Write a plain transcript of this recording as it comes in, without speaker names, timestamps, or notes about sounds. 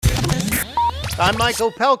I'm Mike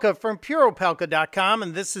Opelka from PureOpelka.com,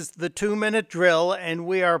 and this is the 2-Minute Drill, and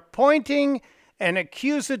we are pointing an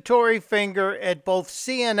accusatory finger at both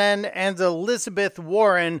CNN and Elizabeth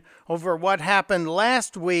Warren over what happened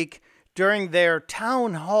last week during their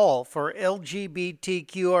town hall for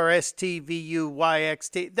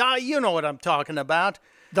LGBTQRSTVUYXT. You know what I'm talking about.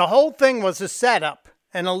 The whole thing was a setup,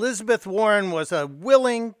 and Elizabeth Warren was a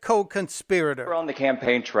willing co-conspirator. You're on the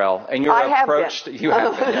campaign trail, and you're approached. You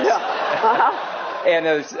have been, yes. And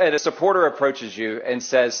a supporter approaches you and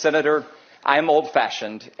says, "Senator, I'm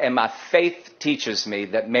old-fashioned, and my faith teaches me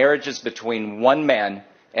that marriage is between one man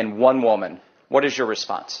and one woman." What is your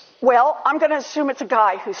response? Well, I'm going to assume it's a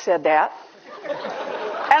guy who said that. And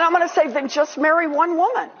I'm going to say, then just marry one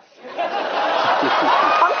woman.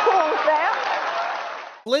 I'm cool with that.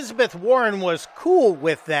 Elizabeth Warren was cool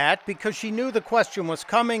with that because she knew the question was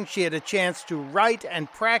coming. She had a chance to write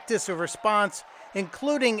and practice a response,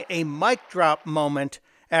 including a mic drop moment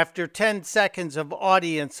after 10 seconds of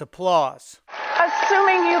audience applause.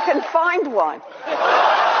 Assuming you can find one.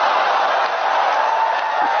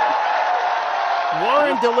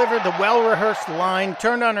 Warren delivered the well-rehearsed line,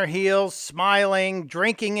 turned on her heels, smiling,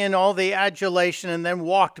 drinking in all the adulation, and then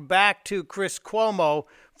walked back to Chris Cuomo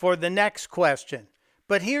for the next question.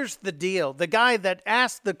 But here's the deal. The guy that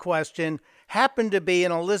asked the question happened to be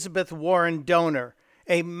an Elizabeth Warren donor,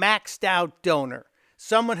 a maxed-out donor,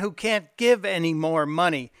 someone who can't give any more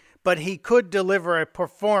money, but he could deliver a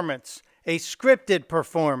performance, a scripted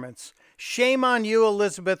performance. Shame on you,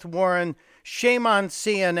 Elizabeth Warren. Shame on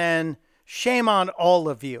CNN. Shame on all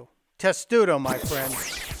of you. Testudo, my friend.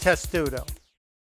 Testudo.